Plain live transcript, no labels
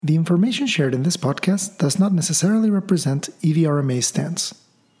The information shared in this podcast does not necessarily represent EVRMA's stance.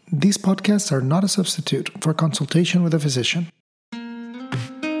 These podcasts are not a substitute for consultation with a physician.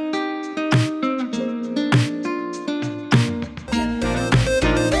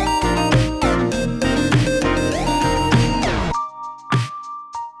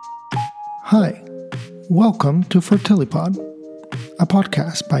 Hi, welcome to Fertilipod, a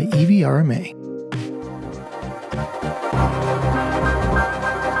podcast by EVRMA.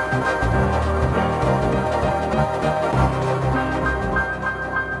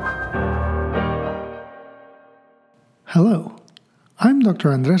 Hello, I'm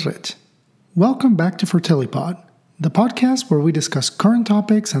Dr. Andres Rech. Welcome back to Fertilipod, the podcast where we discuss current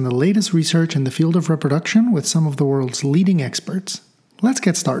topics and the latest research in the field of reproduction with some of the world's leading experts. Let's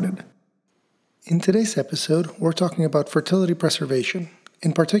get started. In today's episode, we're talking about fertility preservation,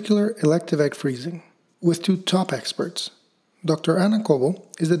 in particular elective egg freezing, with two top experts. Dr. Ana Cobo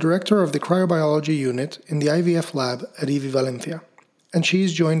is the director of the cryobiology unit in the IVF lab at IVI Valencia, and she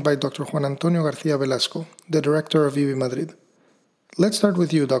is joined by Dr. Juan Antonio García Velasco, the director of IVI Madrid. Let's start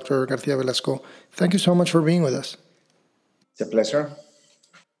with you, Dr. García Velasco. Thank you so much for being with us. It's a pleasure.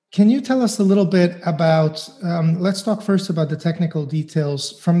 Can you tell us a little bit about, let's talk first about the technical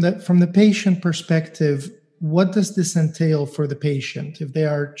details. From the patient perspective, what does this entail for the patient? If they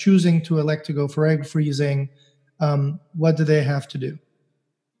are choosing to elect to go for egg freezing, what do they have to do?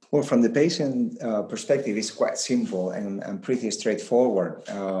 Well, from the patient perspective, it's quite simple and pretty straightforward.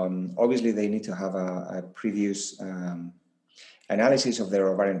 Obviously, they need to have a previous analysis of their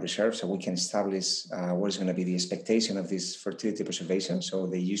ovarian reserve so we can establish what is going to be the expectation of this fertility preservation. So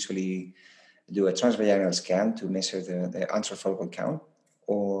they usually do a transvaginal scan to measure the antral follicle count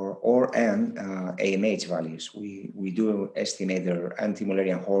or AMH values. We do estimate their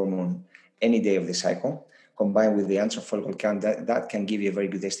anti-Mullerian hormone any day of the cycle. Combined with the antral follicle count, that can give you a very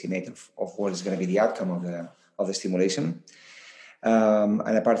good estimate of what is going to be the outcome of the stimulation.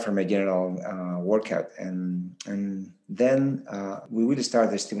 And apart from a general workout. And then we will start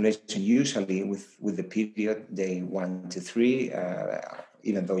the stimulation usually with the period, day 1 to 3,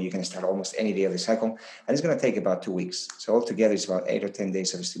 even though you can start almost any day of the cycle. And it's going to take about 2 weeks. So altogether, it's about 8 or 10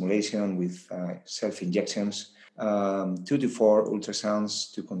 days of stimulation with self-injections, 2 to 4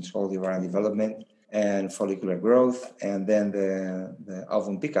 ultrasounds to control the ovarian development and follicular growth, and then the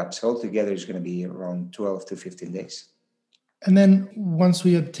ovum pickup. So altogether, it's going to be around 12 to 15 days. And then once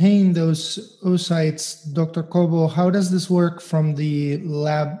we obtain those oocytes, Dr. Cobo, how does this work from the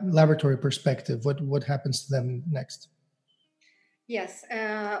laboratory perspective? What happens to them next? Yes,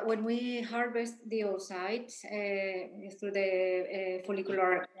 when we harvest the oocytes through the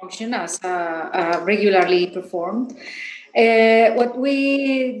follicular function as regularly performed, what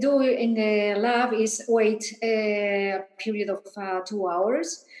we do in the lab is wait a period of 2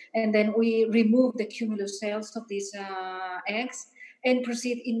 hours, and then we remove the cumulus cells of these eggs and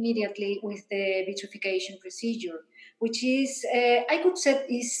proceed immediately with the vitrification procedure, which is, I could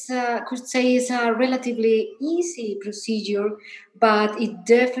say is a relatively easy procedure, but it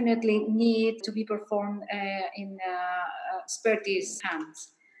definitely needs to be performed in expertise hands.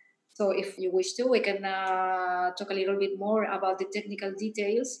 So if you wish to, we can talk a little bit more about the technical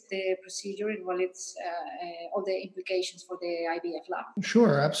details, the procedure, and all the implications for the IVF lab.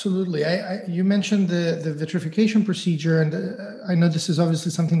 Sure, absolutely. You mentioned the vitrification procedure, and I know this is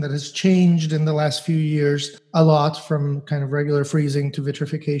obviously something that has changed in the last few years a lot from kind of regular freezing to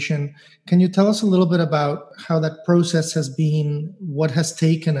vitrification. Can you tell us a little bit about how that process has been, what has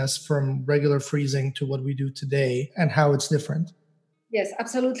taken us from regular freezing to what we do today, and how it's different? Yes,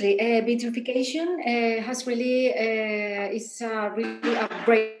 absolutely. Vitrification is really a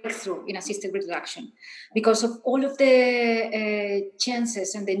breakthrough in assisted reproduction because of all of the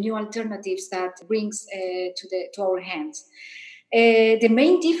chances and the new alternatives that brings to our hands. The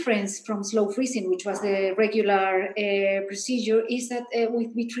main difference from slow freezing, which was the regular procedure, is that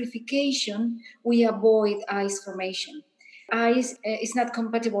with vitrification we avoid ice formation. Ice is not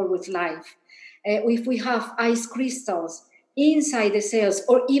compatible with life. If we have ice crystals inside the cells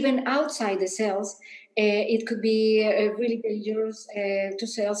or even outside the cells, it could be really dangerous to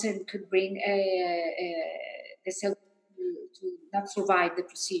cells and could bring the cell to not survive the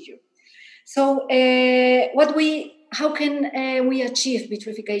procedure. So how can we achieve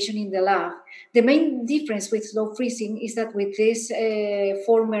vitrification in the lab? The main difference with slow freezing is that with this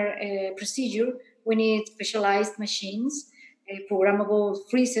former procedure, we need specialized machines, programmable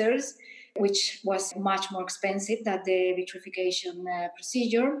freezers, which was much more expensive than the vitrification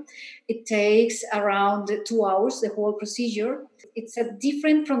procedure. It takes around 2 hours, the whole procedure. It's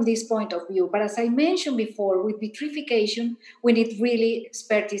different from this point of view. But as I mentioned before, with vitrification, we need really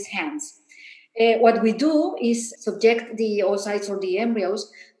expertise hands. What we do is subject the oocytes or the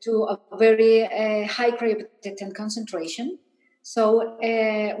embryos to a very high cryoprotectant concentration. So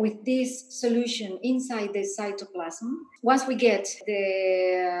with this solution inside the cytoplasm, once we get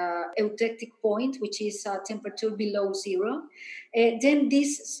the eutectic point, which is a temperature below zero, then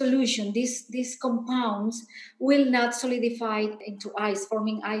this solution, these compounds will not solidify into ice,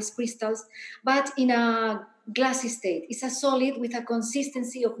 forming ice crystals, but in a glassy state. It's a solid with a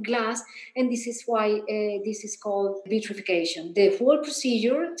consistency of glass, and this is why this is called vitrification. The whole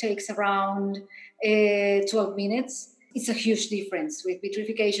procedure takes around 12 minutes. It's a huge difference with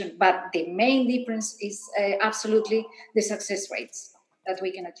vitrification, but the main difference is absolutely the success rates that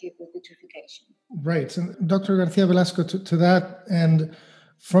we can achieve with vitrification. Right. And Dr. Garcia Velasco, to that, and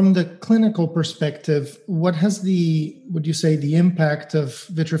from the clinical perspective, what has would you say, the impact of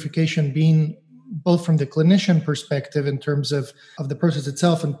vitrification been, both from the clinician perspective in terms of the process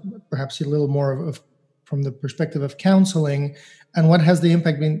itself, and perhaps a little more of from the perspective of counseling, and what has the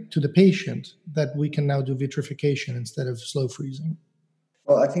impact been to the patient that we can now do vitrification instead of slow freezing?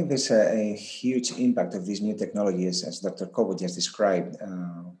 Well, I think there's a huge impact of these new technologies, as Dr. Cobo just described,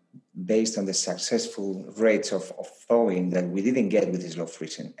 based on the successful rates of thawing that we didn't get with slow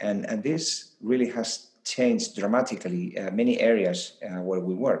freezing. And this really has changed dramatically many areas where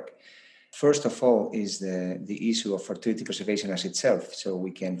we work. First of all is the issue of fertility preservation as itself. So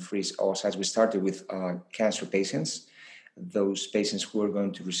we can freeze oocytes. We started with cancer patients, those patients who are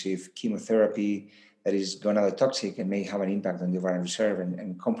going to receive chemotherapy that is gonadotoxic and may have an impact on the ovarian reserve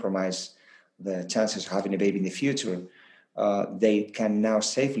and compromise the chances of having a baby in the future. They can now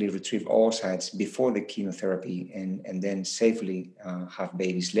safely retrieve oocytes before the chemotherapy and then safely have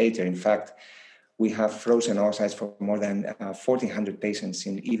babies later. In fact, we have frozen oocytes for more than 1,400 patients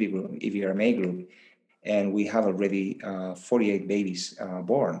in EVRMA group, and we have already 48 babies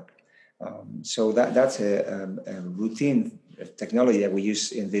born. So that's a routine technology that we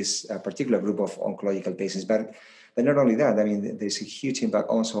use in this particular group of oncological patients. But not only that, I mean, there's a huge impact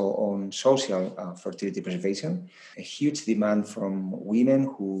also on social fertility preservation, a huge demand from women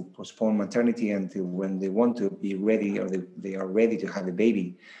who postpone maternity until when they want to be ready, or they are ready to have a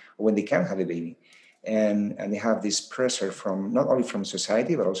baby, or when they can have a baby. And they have this pressure from not only from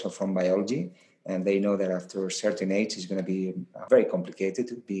society, but also from biology. And they know that after a certain age, it's going to be very complicated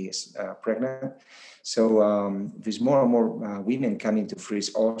to be pregnant. So there's more and more women coming to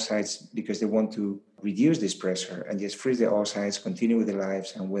freeze oocytes because they want to reduce this pressure and just freeze the oocytes, continue with their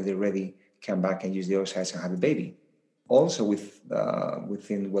lives, and when they're ready, come back and use the oocytes and have a baby. Also,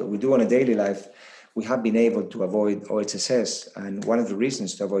 within what we do on a daily life, we have been able to avoid OHSS. And one of the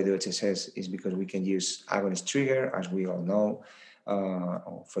reasons to avoid OHSS is because we can use agonist trigger, as we all know.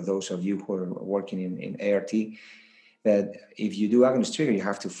 For those of you who are working in ART, that if you do agonist trigger, you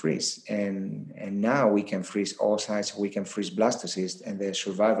have to freeze. And now we can freeze oocytes, we can freeze blastocysts, and the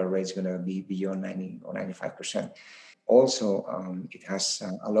survival rate is going to be beyond 90 or 95%. Also, it has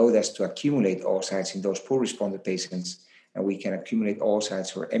allowed us to accumulate oocytes in those poor responder patients, and we can accumulate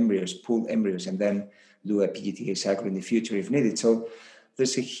oocytes or embryos, pooled embryos, and then do a PGTA cycle in the future if needed. So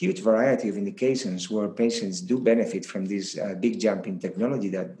there's a huge variety of indications where patients do benefit from this big jump in technology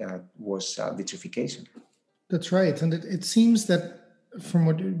that was vitrification. That's right. And it seems that from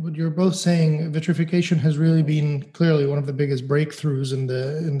what you're both saying, vitrification has really been clearly one of the biggest breakthroughs in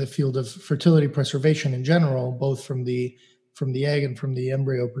the field of fertility preservation in general, both from the egg and from the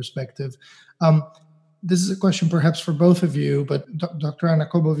embryo perspective. This is a question perhaps for both of you, but Dr. Ana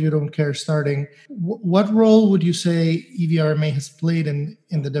Cobo, if you don't care starting, what role would you say EVRMA has played in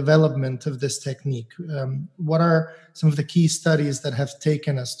the development of this technique? What are some of the key studies that have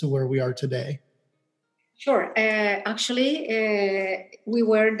taken us to where we are today? Sure. Actually, we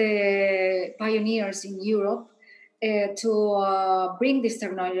were the pioneers in Europe to bring this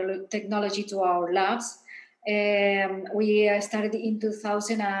technology to our labs. We started in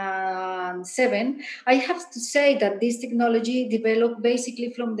 2007. I have to say that this technology developed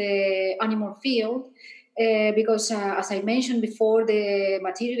basically from the animal field because, as I mentioned before, the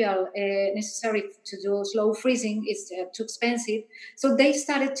material necessary to do slow freezing is too expensive. So they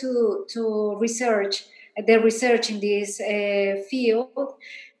started to research in this field.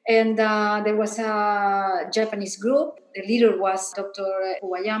 And there was a Japanese group. The leader was Dr.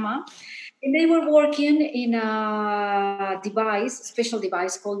 Uwayama. And they were working in a special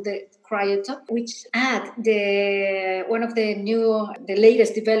device called the cryotop, which add one of the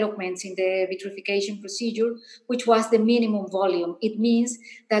latest developments in the vitrification procedure, which was the minimum volume. It means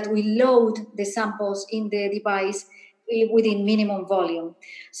that we load the samples in the device within minimum volume.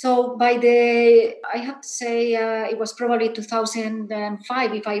 So I have to say, it was probably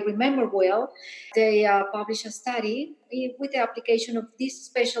 2005, if I remember well, they published a study with the application of this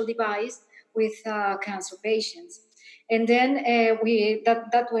special device with cancer patients. And then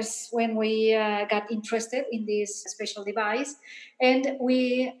that was when we got interested in this special device, and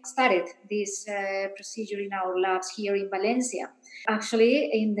we started this procedure in our labs here in Valencia.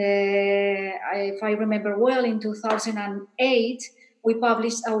 Actually, if I remember well, in 2008, we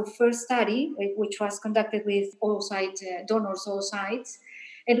published our first study, which was conducted with donors oocytes,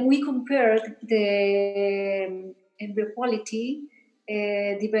 and we compared the embryo quality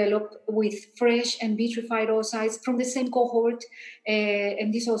developed with fresh and vitrified oocytes from the same cohort,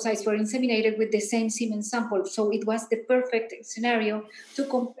 and these oocytes were inseminated with the same semen sample. So it was the perfect scenario to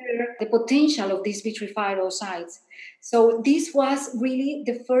compare the potential of these vitrified oocytes. So this was really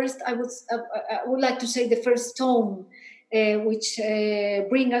the first, I would like to say, the first stone which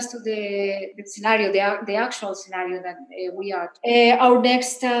bring us to the scenario, the actual scenario that we are. Our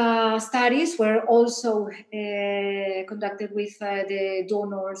next studies were also conducted with the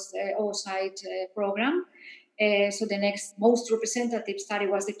donors oocyte program. So the next most representative study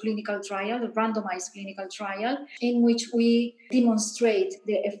was the clinical trial, the randomized clinical trial, in which we demonstrate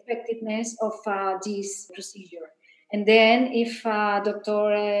the effectiveness of this procedure. And then, if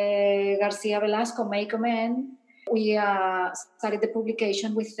Dr. Garcia Velasco may comment, we started the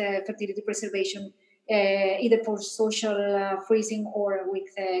publication with fertility preservation, either for social freezing or with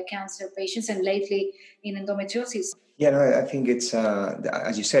cancer patients, and lately in endometriosis. Yeah, no, I think it's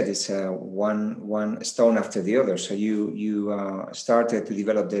as you said, it's one stone after the other. So you started to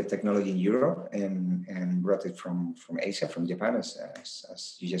develop the technology in Europe and brought it from Asia, from Japan,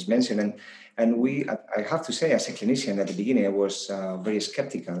 as you just mentioned. And I have to say, as a clinician at the beginning, I was very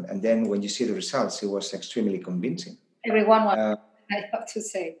skeptical, and then when you see the results, it was extremely convincing. Everyone was, I have to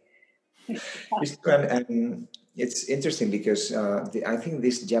say. And it's interesting because I think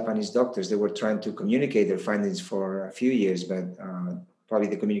these Japanese doctors, they were trying to communicate their findings for a few years, but probably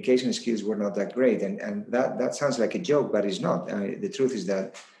the communication skills were not that great. And that sounds like a joke, but it's not. The truth is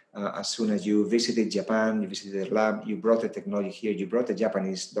that as soon as you visited Japan, you visited their lab, you brought the technology here, you brought the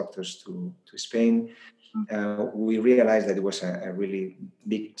Japanese doctors to Spain, we realized that it was a really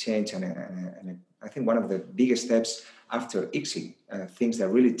big change and I think one of the biggest steps after ICSI, things that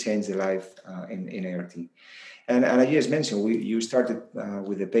really changed the life in ART. And as you just mentioned, you started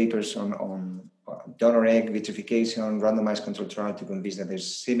with the papers on donor egg vitrification, randomized control trial to convince that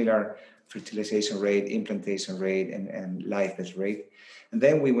there's similar fertilization rate, implantation rate, and live birth rate. And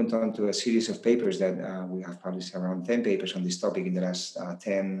then we went on to a series of papers that we have published around 10 papers on this topic in the last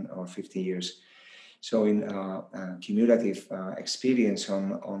 10 or 50 years. So in cumulative experience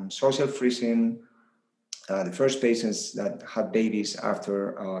on social freezing, the first patients that had babies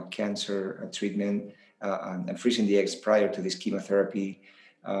after cancer treatment and freezing the eggs prior to this chemotherapy.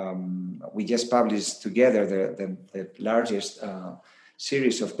 We just published together the largest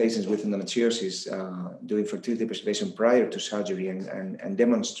series of patients with endometriosis doing fertility preservation prior to surgery and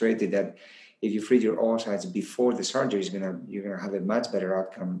demonstrated that if you freeze your oocytes before the surgery, you're gonna have a much better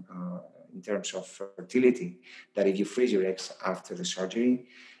outcome in terms of fertility than if you freeze your eggs after the surgery.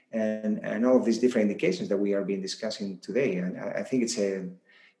 And all of these different indications that we have been discussing today. And I think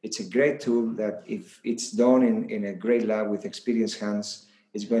it's a great tool that if it's done in a great lab with experienced hands,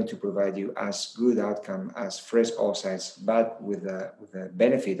 it's going to provide you as good outcome as fresh oocytes, but with the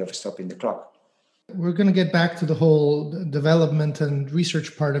benefit of stopping the clock. We're going to get back to the whole development and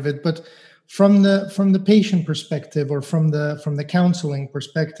research part of it, but from the patient perspective or from the counseling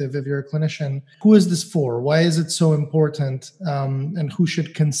perspective, if you're a clinician, who is this for? Why is it so important? And who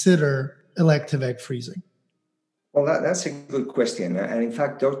should consider elective egg freezing? Well, that's a good question. And in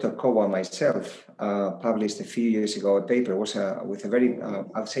fact, Dr. Kowa and myself published a few years ago a paper with a very,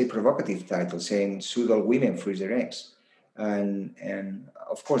 I would say, provocative title saying, "Should all women freeze their eggs?" And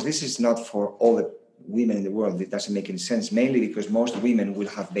of course, this is not for all the women in the world. It doesn't make any sense, mainly because most women will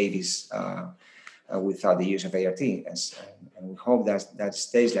have babies without the use of ART. And we hope that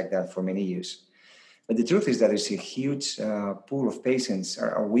stays like that for many years. But the truth is that there's a huge pool of patients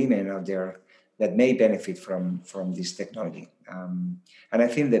or women out there that may benefit from this technology. And I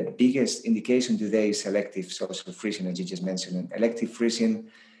think the biggest indication today is elective social freezing, as you just mentioned. And elective freezing,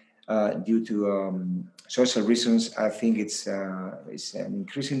 due to social reasons, I think it's an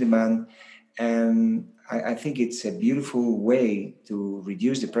increasing demand. And I think it's a beautiful way to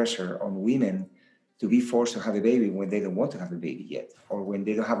reduce the pressure on women to be forced to have a baby when they don't want to have a baby yet, or when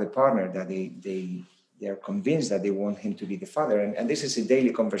they don't have a partner that they are convinced that they want him to be the father. And this is a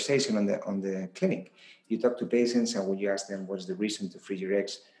daily conversation on the clinic. You talk to patients, and when you ask them what's the reason to freeze your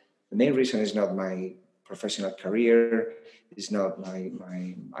eggs, the main reason is not my professional career. It's not my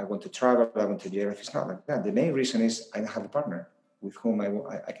I want to travel, I want to do it. It's not like that. The main reason is I don't have a partner with whom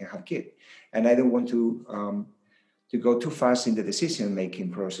I can have a kid, and I don't want to go too fast in the decision-making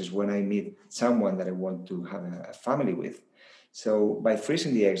process when I meet someone that I want to have a family with. So by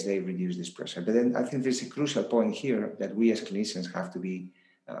freezing the eggs, they reduce this pressure. But then I think there's a crucial point here that we as clinicians have to be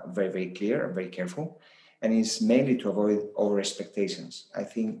very, very clear and very careful. And it's mainly to avoid over expectations. I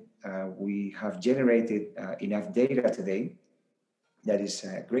think we have generated enough data today that is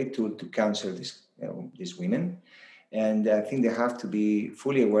a great tool to counsel these women. And I think they have to be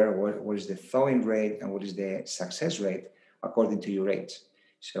fully aware of what is the thawing rate and what is the success rate according to your age.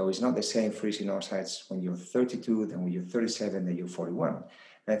 So it's not the same freezing oocytes when you're 32 than when you're 37 than you're 41.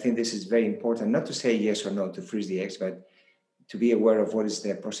 And I think this is very important, not to say yes or no to freeze the eggs, but to be aware of what is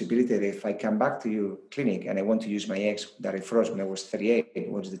the possibility that if I come back to your clinic and I want to use my eggs that I froze when I was 38,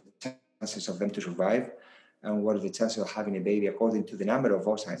 what is the chances of them to survive? And what are the chances of having a baby according to the number of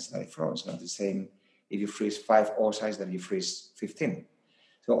oocytes that I froze? Not the same if you freeze 5 oocytes that you freeze 15.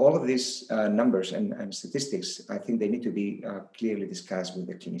 So all of these numbers and statistics, I think they need to be clearly discussed with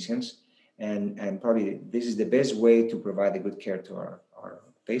the clinicians. And probably this is the best way to provide a good care to our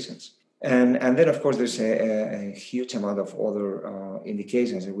patients. And then, of course, there's a huge amount of other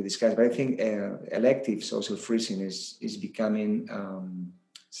indications that we discussed. But I think elective social freezing is becoming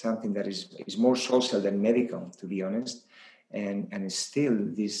something that is more social than medical, to be honest. And still,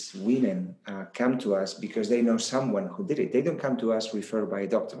 these women come to us because they know someone who did it. They don't come to us referred by a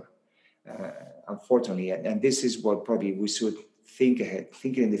doctor, unfortunately. And this is what probably we should think ahead.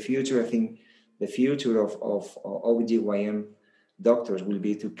 Thinking in the future, I think the future of OBGYN doctors will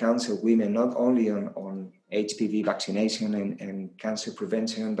be to counsel women not only on HPV vaccination and cancer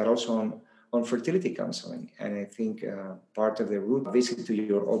prevention, but also on fertility counseling. And I think part of the route visit to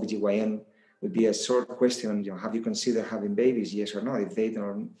your OBGYN would be a short question, have you considered having babies, yes or no? If they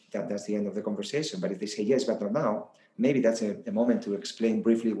don't, that's the end of the conversation. But if they say yes, but not now, maybe that's a moment to explain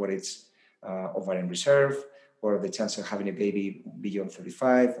briefly what it's ovarian reserve, or the chance of having a baby beyond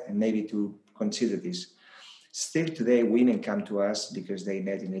 35, and maybe to consider this. Still today, women come to us because they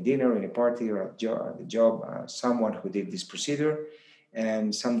met in a dinner, in a party, or at the job, someone who did this procedure.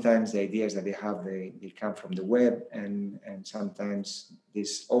 And sometimes the ideas that they have, they come from the web, and sometimes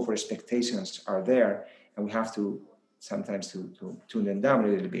these over expectations are there, and we have to sometimes to tune them down a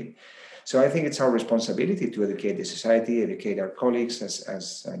little bit. So I think it's our responsibility to educate the society, educate our colleagues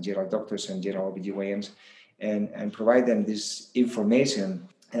as general doctors and general OBGYNs, and provide them this information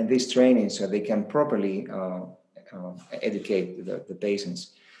and this training so they can properly educate the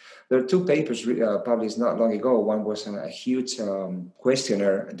patients. There are 2 papers published not long ago. One was a huge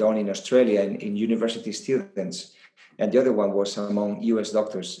questionnaire done in Australia in university students, and the other one was among US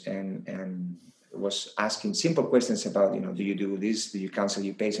doctors, and was asking simple questions about, do you do this? Do you counsel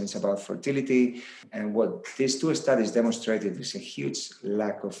your patients about fertility? And what these 2 studies demonstrated is a huge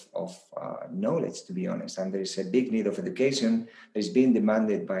lack of knowledge, to be honest. And there is a big need of education that is being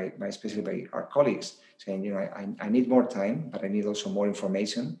demanded by especially by our colleagues, saying, I need more time, but I need also more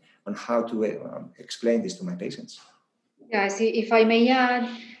information on how to explain this to my patients. Yeah, see, if I may add,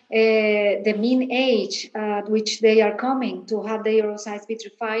 the mean age at which they are coming to have their oocytes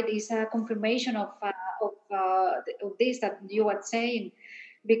vitrified is a confirmation of this that you were saying,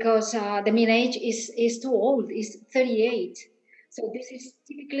 because the mean age is too old, is 38. So this is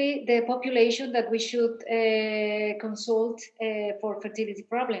typically the population that we should consult for fertility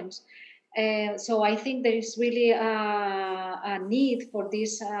problems. So I think there is really a need for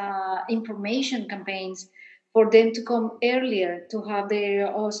these information campaigns for them to come earlier to have their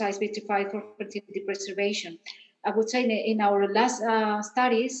oocytes vitrified for fertility preservation. I would say in our last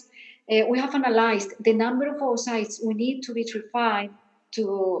studies, we have analyzed the number of oocytes we need to vitrify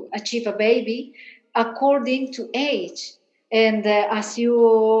to achieve a baby according to age. And as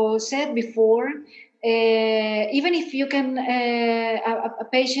you said before, even if you can, a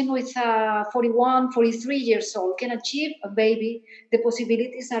patient with 41, 43 years old can achieve a baby, the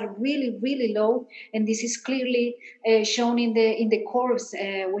possibilities are really, really low. And this is clearly shown in the curves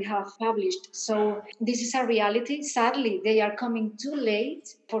we have published. So this is a reality. Sadly, they are coming too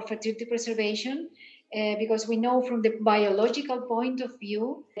late for fertility preservation. Because we know from the biological point of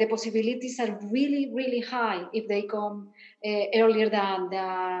view, the possibilities are really, really high if they come earlier than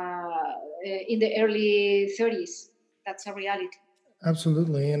in the early 30s. That's a reality.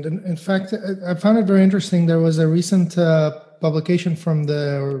 Absolutely. And in fact, I found it very interesting. There was a recent publication from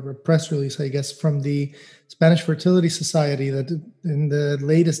or press release, I guess, from the Spanish Fertility Society that in the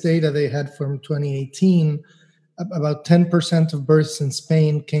latest data they had from 2018, about 10% of births in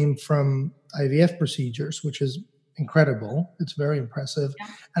Spain came from IVF procedures, which is incredible. It's very impressive. Yeah.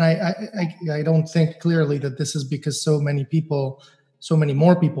 And I don't think clearly that this is because so many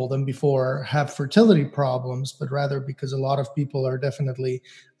more people than before have fertility problems, but rather because a lot of people are definitely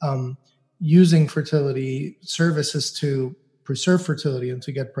using fertility services to preserve fertility and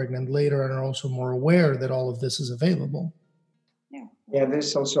to get pregnant later, and are also more aware that all of this is available. Yeah,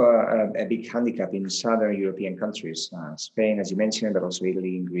 there's also a big handicap in southern European countries, Spain, as you mentioned, but also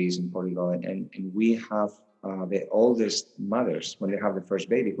Italy, and Greece, and Portugal. And we have the oldest mothers when they have the first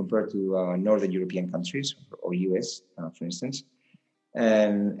baby compared to northern European countries or US, for instance.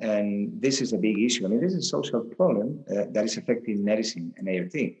 And this is a big issue. I mean, this is a social problem that is affecting medicine and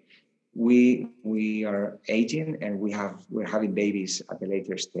ART. We are aging and we're having babies at the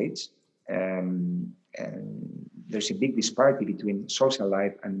later stage. And there's a big disparity between social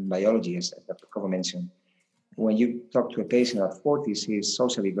life and biology, as Dr. Cobo mentioned. When you talk to a patient at 40, she is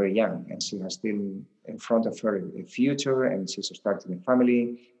socially very young and she has still in front of her a future, and she's starting a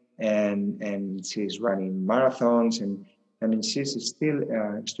family, and she's running marathons, and I mean, she's still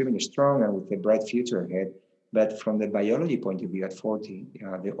extremely strong and with a bright future ahead. But from the biology point of view, at 40,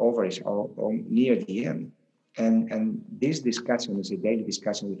 the ovaries are all near the end. And this discussion is a daily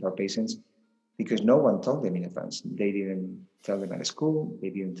discussion with our patients because no one told them in advance. They didn't tell them at school. They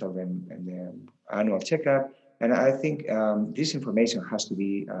didn't tell them in the annual checkup. And I think this information has to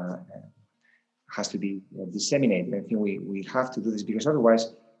be disseminated. I think we have to do this because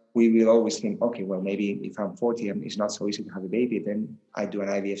otherwise we will always think, okay, well, maybe if I'm 40 and it's not so easy to have a baby, then I do an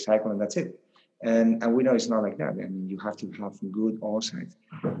IVF cycle and that's it. And we know it's not like that. I mean, you have to have good oocytes.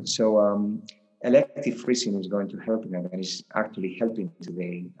 So elective freezing is going to help in that, and it's actually helping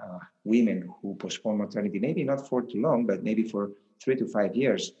today women who postpone maternity, maybe not for too long, but maybe for 3 to 5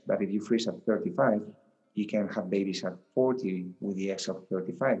 years. But if you freeze at 35, you can have babies at 40 with the eggs of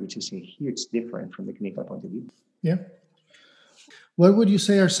 35, which is a huge difference from the clinical point of view. Yeah. What would you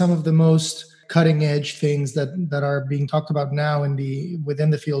say are some of the most cutting edge things that are being talked about now within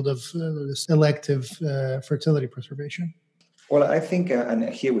the field of elective fertility preservation? Well, I think, and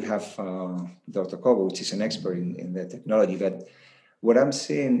here we have Dr. Cobo, which is an expert in the technology, but what I'm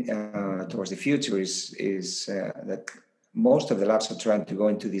seeing towards the future is that most of the labs are trying to go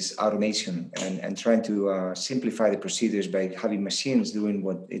into this automation and trying to simplify the procedures by having machines doing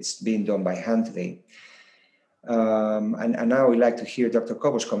what it's being done by hand today. And now we'd like to hear Dr.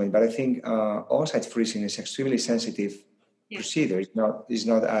 Cobo's comment, but I think oocyte freezing is extremely sensitive procedure. It's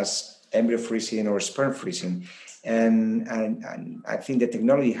not as embryo freezing or sperm freezing. And I think the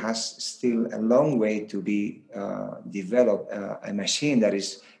technology has still a long way to be developed, a machine that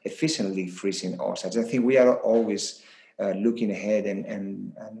is efficiently freezing oocytes. I think we are always looking ahead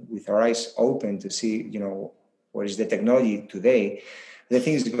and with our eyes open to see, what is the technology today. I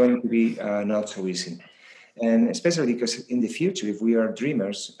think it's going to be not so easy. And especially because in the future, if we are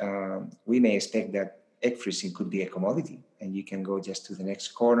dreamers, we may expect that egg freezing could be a commodity, and you can go just to the next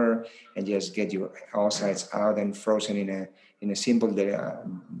corner and just get your oocytes out and frozen in a simple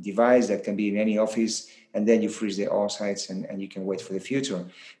device that can be in any office, and then you freeze the oocytes and you can wait for the future.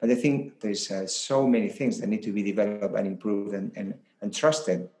 But I think there's so many things that need to be developed and improved and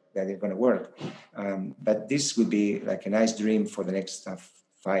trusted that they're going to work. But this would be like a nice dream for the next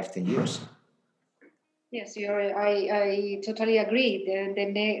 5-10 years. Yes, I totally agree.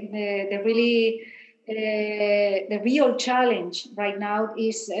 The real challenge right now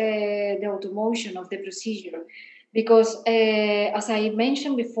is the automation of the procedure, because as I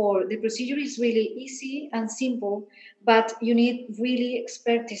mentioned before, the procedure is really easy and simple, but you need really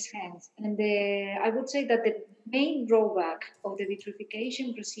expertise hands. And I would say that the main drawback of the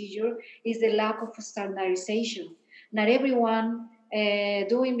vitrification procedure is the lack of standardization. Not everyone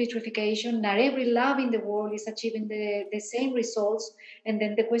doing vitrification, not every lab in the world is achieving the same results. And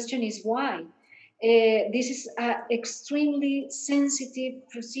then the question is why? This is an extremely sensitive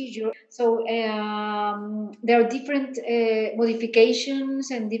procedure. So there are different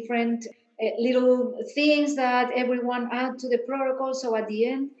modifications and different little things that everyone add to the protocol. So at the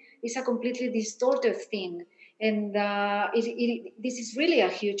end, it's a completely distorted thing. And this is really a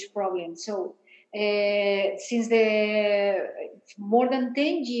huge problem. So since the more than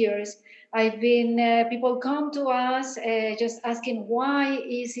 10 years, I've been, people come to us just asking why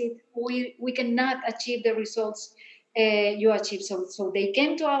is it we cannot achieve the results you achieve. So they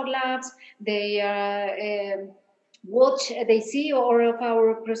came to our labs, they watch, they see all of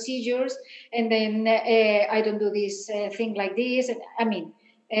our procedures, and then I don't do this thing like this. I mean,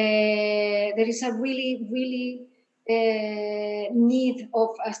 there is a really need of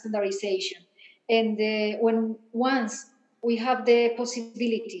a standardization. And when once we have the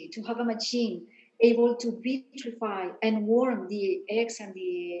possibility to have a machine able to vitrify and warm the eggs and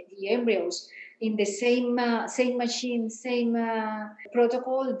the embryos in the same machine, same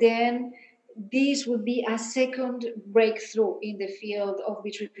protocol, then this would be a second breakthrough in the field of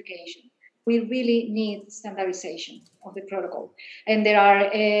vitrification. We really need standardization of the protocol. And there are,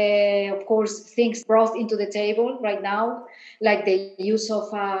 of course, things brought into the table right now, like the use of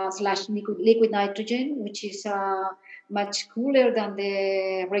slash liquid nitrogen, which is much cooler than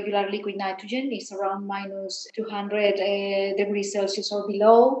the regular liquid nitrogen. It's around minus 200 degrees Celsius or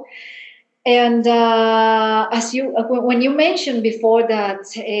below. And as you, when you mentioned before that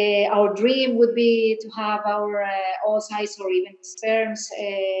our dream would be to have our oocytes or even sperms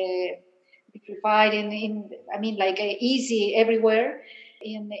liquefied I mean, like easy everywhere.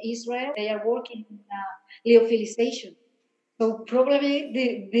 In Israel, they are working in lyophilization. So probably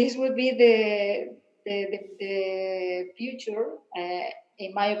this would be the future.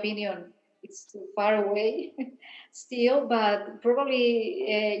 In my opinion, it's too far away still, but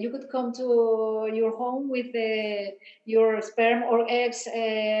probably you could come to your home with your sperm or eggs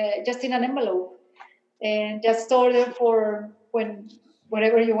just in an envelope and just store them for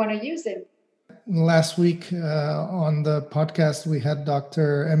whenever you want to use them. Last week on the podcast, we had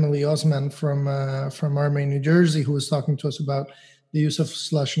Dr. Emily Osman from Army, New Jersey, who was talking to us about the use of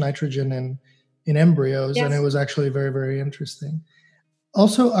slush nitrogen in embryos, yes. And it was actually very, very interesting.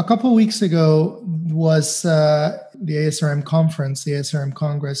 Also, a couple of weeks ago was the ASRM conference, the ASRM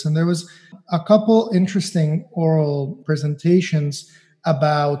Congress, and there was a couple interesting oral presentations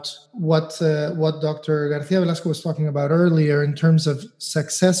about what Dr. Garcia Velasco was talking about earlier in terms of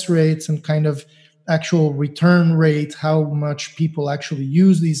success rates and kind of actual return rate, how much people actually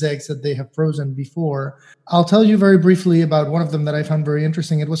use these eggs that they have frozen before. I'll tell you very briefly about one of them that I found very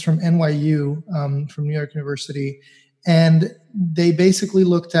interesting. It was from NYU, from New York University. And they basically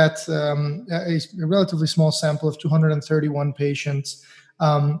looked at a relatively small sample of 231 patients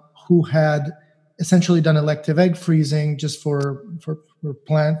who had essentially done elective egg freezing just for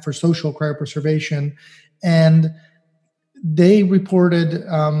social cryopreservation. And they reported,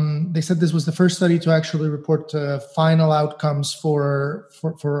 they said this was the first study to actually report final outcomes for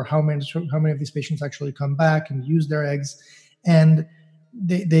how many of these patients actually come back and use their eggs. And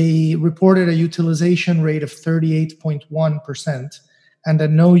they reported a utilization rate of 38.1% and a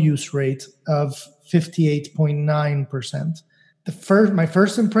no-use rate of 58.9%. My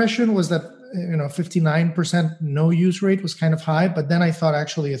first impression was that 59% no-use rate was kind of high, but then I thought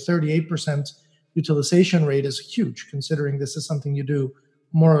actually a 38% utilization rate is huge, considering this is something you do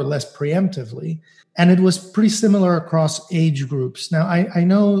more or less preemptively. And it was pretty similar across age groups. Now, I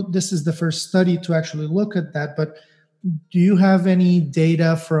know this is the first study to actually look at that, but do you have any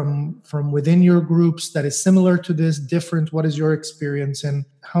data from within your groups that is similar to this, different? What is your experience, and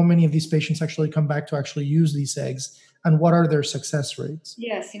how many of these patients actually come back to actually use these eggs, and what are their success rates?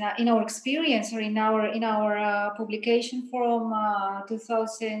 Yes, in our experience, or in our publication from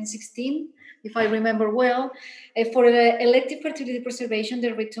 2016, if I remember well, for elective fertility preservation,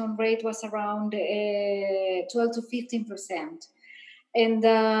 the return rate was around 12 to 15%, and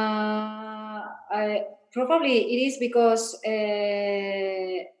probably it is because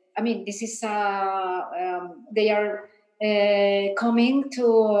this is they are coming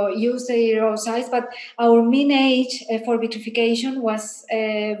to use the oocytes, but our mean age for vitrification was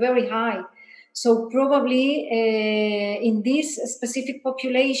very high. So probably in this specific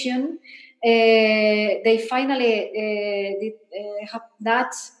population, they finally have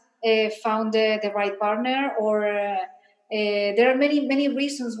not found the right partner, or there are many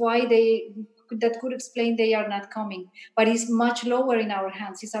reasons why that could explain they are not coming, but it's much lower in our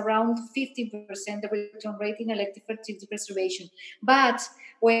hands. It's around 50% the return rate in elective fertility preservation. But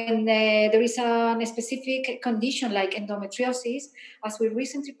when there is a specific condition like endometriosis, as we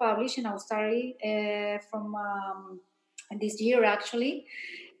recently published in our study from this year actually,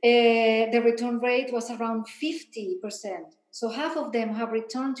 the return rate was around 50%. So half of them have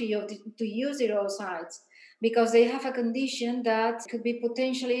returned to use their oocytes, because they have a condition that could be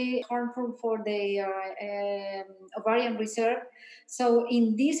potentially harmful for the ovarian reserve. So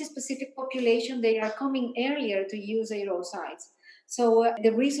in this specific population, they are coming earlier to use their oocytes. So the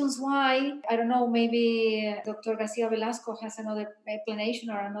reasons why, I don't know, maybe Dr. Garcia Velasco has another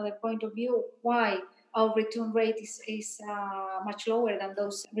explanation or another point of view why our return rate is much lower than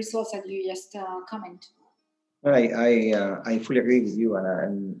those results that you just comment. I fully agree with you, Anna,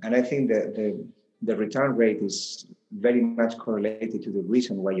 and I think that the return rate is very much correlated to the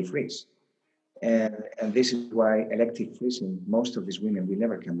reason why you freeze. And this is why elective freezing, most of these women will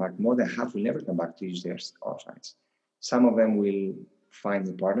never come back. More than half will never come back to use their oocytes. Some of them will find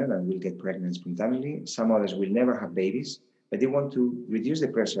a partner and will get pregnant spontaneously. Some others will never have babies, but they want to reduce the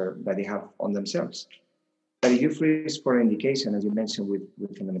pressure that they have on themselves. But if you freeze for an indication, as you mentioned with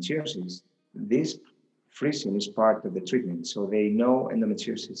endometriosis, this freezing is part of the treatment. So they know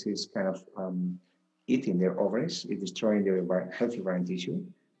endometriosis is kind of eating their ovaries, it's destroying their healthy ovarian tissue.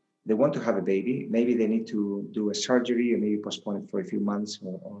 They want to have a baby. Maybe they need to do a surgery or maybe postpone it for a few months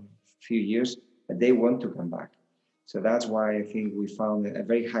or a few years, but they want to come back. So that's why I think we found a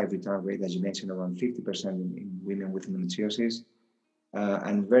very high return rate, as you mentioned, around 50% in women with endometriosis,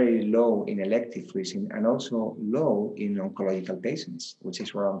 and very low in elective freezing, and also low in oncological patients, which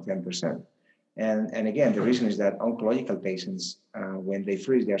is around 10%. And again, the reason is that oncological patients, when they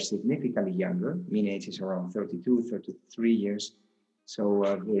freeze, they are significantly younger. Mean age is around 32, 33 years. So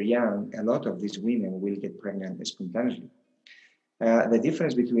they're young. A lot of these women will get pregnant spontaneously. The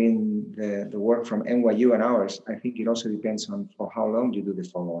difference between the work from NYU and ours, I think it also depends on for how long you do the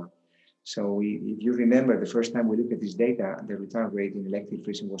follow-up. So if you remember, the first time we looked at this data, the return rate in elective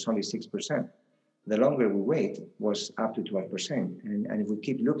freezing was only 6%. The longer we wait was up to 12%. And if we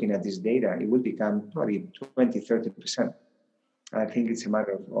keep looking at this data, it will become probably 20, 30%. I think it's a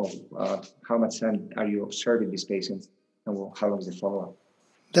matter of how much time are you observing these patients and how long is the follow-up.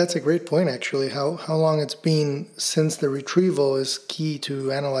 That's a great point, actually. How long it's been since the retrieval is key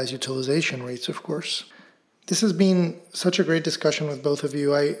to analyze utilization rates, of course. This has been such a great discussion with both of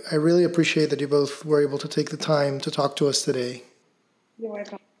you. I really appreciate that you both were able to take the time to talk to us today. You're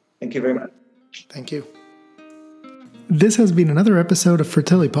welcome. Thank you very much. Thank you. This has been another episode of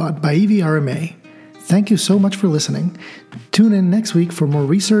FertiliPod by EVRMA. Thank you so much for listening. Tune in next week for more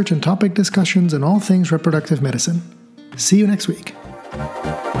research and topic discussions on all things reproductive medicine. See you next week.